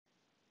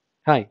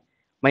Hi,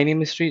 my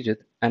name is Srijit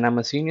and I'm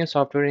a senior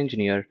software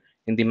engineer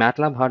in the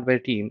MATLAB hardware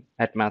team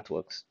at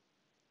MathWorks.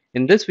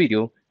 In this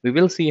video, we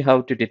will see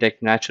how to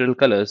detect natural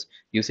colors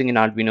using an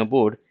Arduino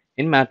board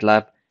in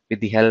MATLAB with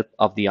the help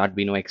of the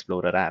Arduino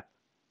Explorer app.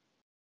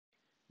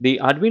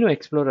 The Arduino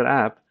Explorer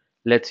app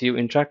lets you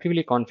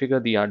interactively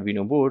configure the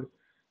Arduino board,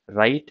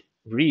 write,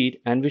 read,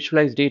 and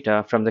visualize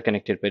data from the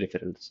connected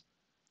peripherals.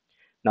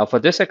 Now for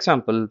this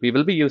example, we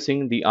will be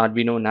using the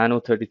Arduino Nano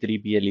 33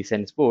 BLE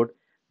Sense board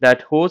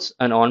that hosts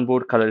an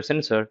onboard color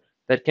sensor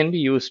that can be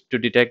used to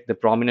detect the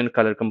prominent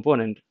color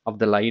component of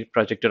the light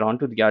projected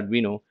onto the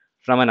Arduino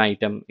from an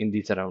item in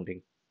the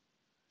surrounding.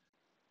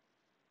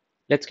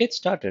 Let's get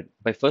started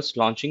by first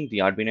launching the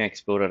Arduino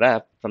Explorer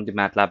app from the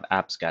MATLAB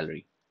apps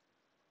gallery.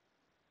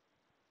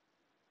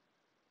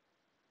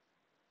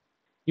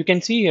 You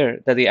can see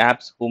here that the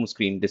app's home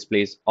screen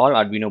displays all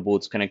Arduino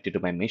boards connected to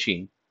my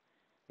machine.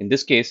 In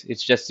this case,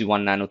 it's just the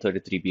one Nano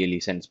 33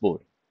 BLE Sense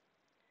board.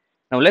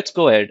 Now let's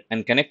go ahead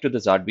and connect to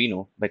this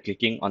Arduino by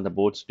clicking on the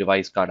board's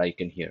device card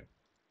icon here.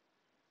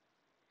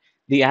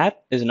 The app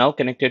is now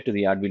connected to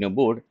the Arduino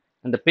board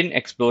and the Pin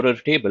Explorer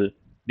table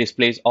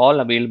displays all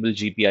available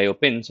GPIO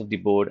pins of the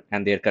board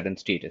and their current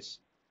status.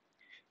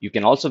 You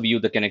can also view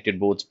the connected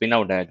board's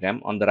pinout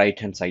diagram on the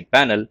right-hand side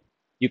panel.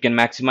 You can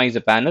maximize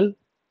the panel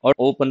or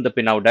open the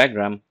pinout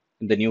diagram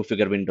in the new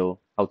figure window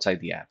outside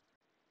the app.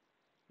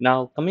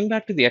 Now coming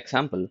back to the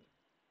example,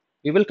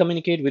 we will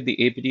communicate with the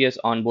APDS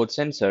onboard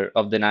sensor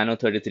of the Nano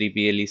 33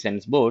 BLE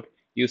Sense board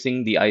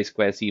using the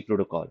I2C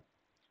protocol.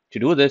 To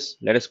do this,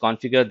 let us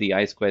configure the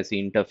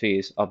I2C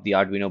interface of the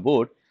Arduino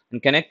board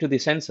and connect to the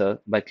sensor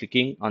by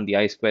clicking on the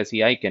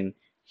I2C icon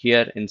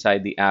here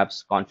inside the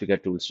app's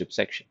Configure Tool strip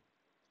section.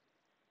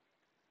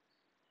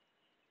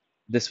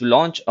 This will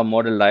launch a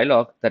modal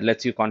dialog that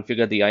lets you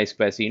configure the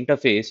I2C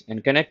interface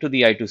and connect to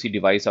the I2C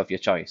device of your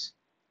choice.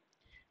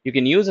 You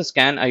can use a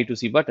Scan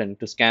I2C button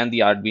to scan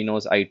the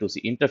Arduino's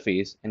I2C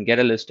interface and get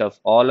a list of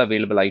all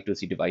available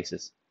I2C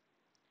devices.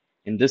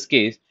 In this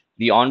case,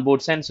 the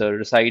onboard sensor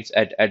resides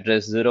at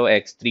address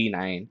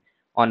 0x39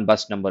 on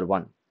bus number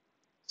 1.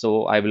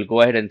 So I will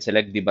go ahead and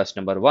select the bus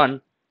number 1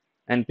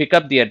 and pick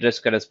up the address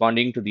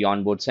corresponding to the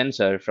onboard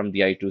sensor from the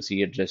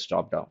I2C address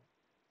dropdown.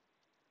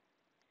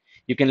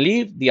 You can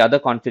leave the other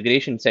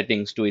configuration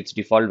settings to its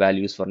default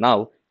values for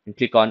now and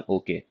click on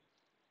OK.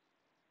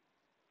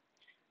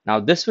 Now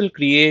this will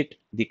create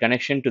the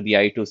connection to the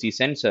I2C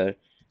sensor,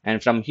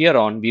 and from here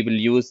on we will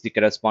use the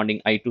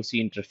corresponding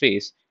I2C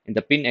interface in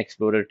the Pin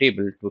Explorer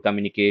table to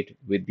communicate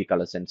with the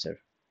color sensor.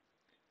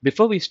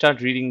 Before we start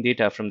reading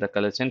data from the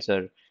color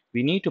sensor,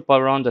 we need to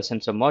power on the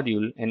sensor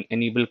module and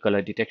enable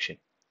color detection.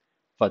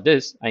 For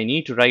this, I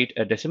need to write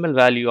a decimal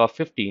value of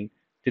 15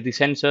 to the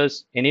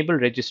sensor's enable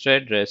register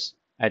address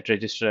at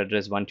register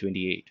address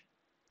 128.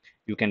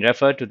 You can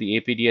refer to the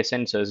APDS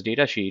sensors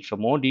datasheet for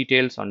more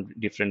details on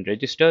different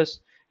registers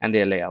and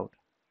their layout.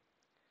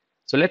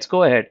 So let's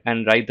go ahead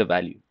and write the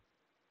value.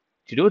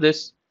 To do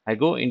this, I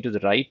go into the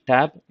Write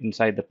tab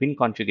inside the pin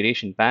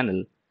configuration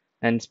panel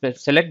and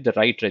select the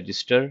Write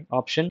Register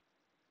option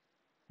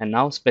and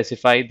now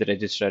specify the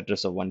register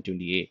address of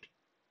 128.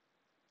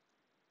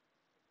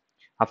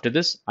 After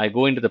this, I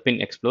go into the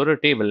Pin Explorer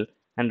table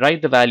and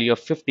write the value of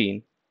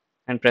 15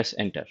 and press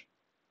Enter.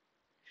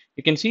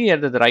 You can see here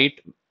that the write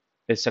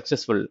is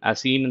successful as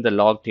seen in the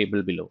log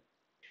table below.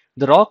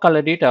 The raw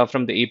color data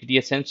from the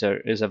APDS sensor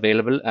is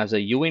available as a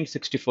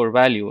uint64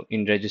 value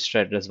in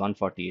register address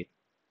 148.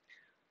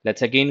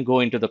 Let's again go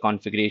into the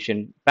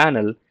configuration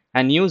panel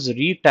and use the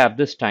Read tab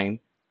this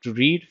time to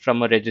read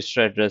from a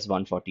register address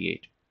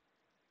 148.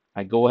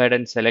 I go ahead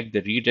and select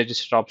the Read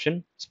Register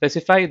option,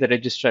 specify the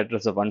register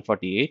address of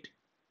 148,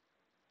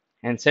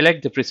 and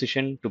select the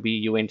precision to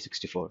be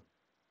uint64.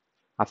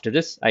 After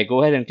this, I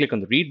go ahead and click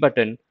on the Read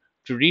button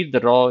to read the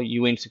raw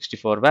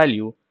uint64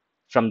 value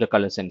from the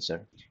color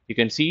sensor. You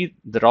can see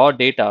the raw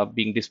data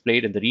being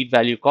displayed in the read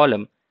value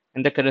column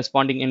and the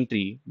corresponding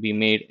entry being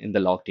made in the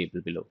log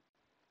table below.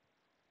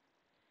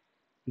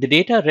 The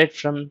data read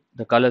from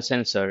the color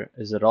sensor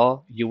is a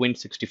raw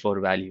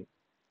uint64 value,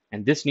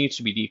 and this needs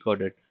to be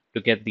decoded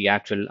to get the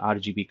actual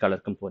RGB color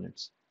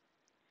components.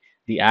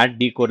 The Add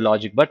Decode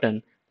Logic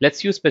button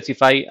lets you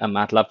specify a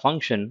MATLAB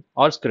function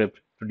or script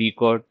to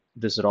decode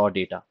this raw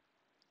data.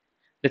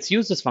 Let's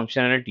use this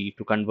functionality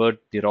to convert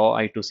the raw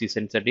I2C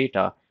sensor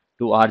data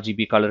to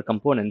RGB color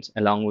components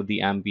along with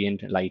the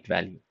ambient light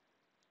value.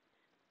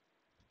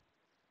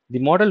 The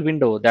model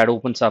window that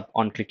opens up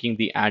on clicking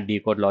the Add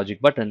Decode Logic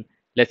button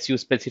lets you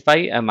specify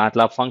a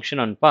MATLAB function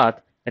on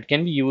path that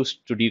can be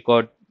used to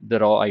decode the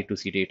raw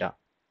I2C data.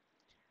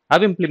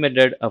 I've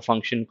implemented a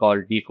function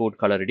called decode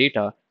color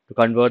data to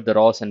convert the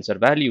raw sensor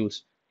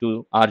values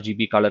to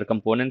RGB color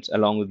components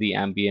along with the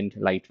ambient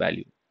light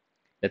value.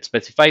 Let's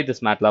specify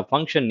this MATLAB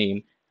function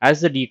name as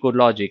the decode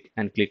logic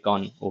and click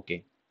on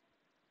OK.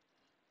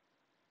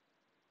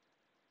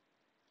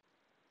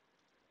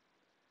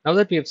 Now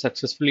that we have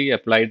successfully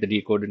applied the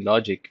decoded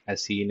logic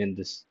as seen in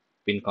this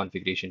pin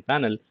configuration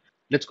panel,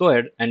 let's go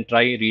ahead and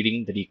try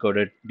reading the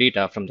decoded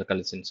data from the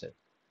color sensor.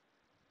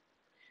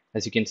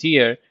 As you can see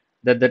here,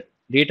 that the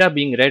data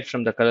being read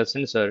from the color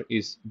sensor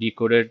is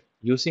decoded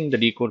using the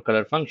decode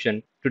color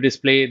function to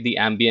display the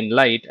ambient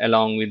light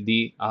along with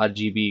the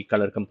RGB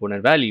color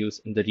component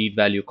values in the read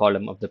value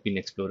column of the Pin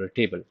Explorer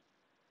table.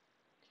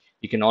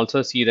 You can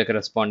also see the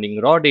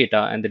corresponding raw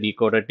data and the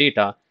decoded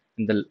data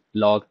in the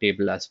log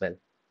table as well.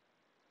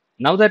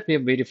 Now that we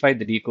have verified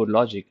the decode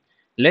logic,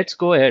 let's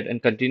go ahead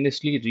and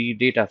continuously read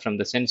data from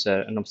the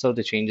sensor and observe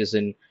the changes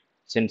in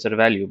sensor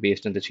value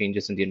based on the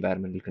changes in the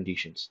environmental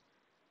conditions.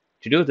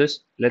 To do this,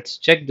 let's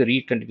check the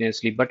Read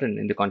Continuously button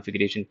in the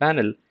configuration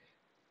panel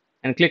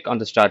and click on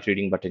the Start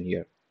Reading button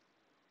here.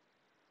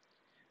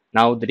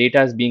 Now the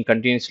data is being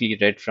continuously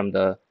read from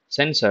the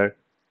sensor,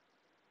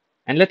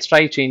 and let's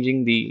try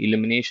changing the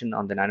illumination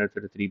on the Nano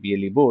 33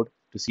 BLE board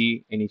to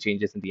see any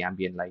changes in the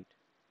ambient light.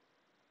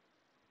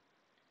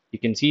 You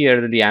can see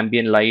here that the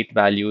ambient light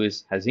value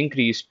has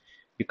increased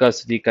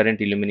because of the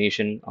current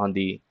illumination on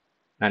the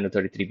Nano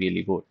 33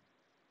 BLE board.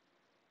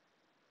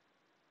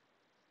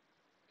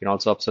 You can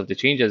also observe the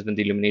changes when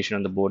the illumination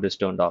on the board is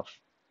turned off.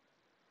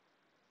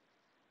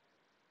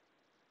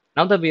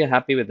 Now that we are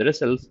happy with the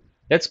results,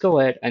 let's go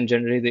ahead and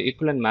generate the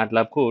equivalent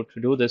MATLAB code to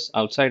do this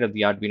outside of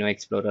the Arduino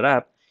Explorer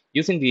app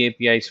using the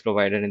APIs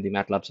provided in the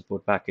MATLAB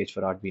support package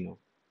for Arduino.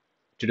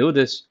 To do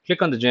this,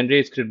 click on the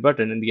Generate Script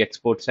button in the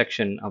Export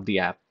section of the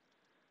app.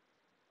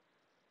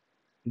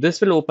 This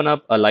will open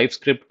up a live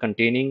script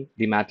containing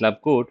the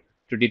MATLAB code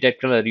to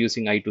detect color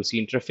using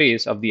I2C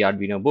interface of the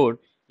Arduino board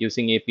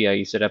using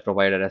APIs that are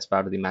provided as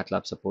part of the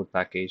MATLAB support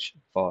package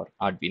for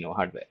Arduino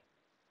hardware.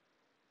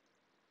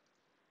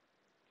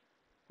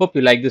 Hope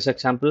you like this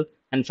example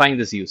and find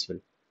this useful.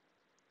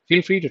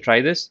 Feel free to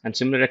try this and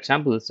similar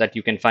examples that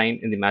you can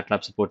find in the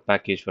MATLAB support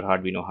package for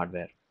Arduino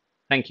hardware.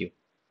 Thank you.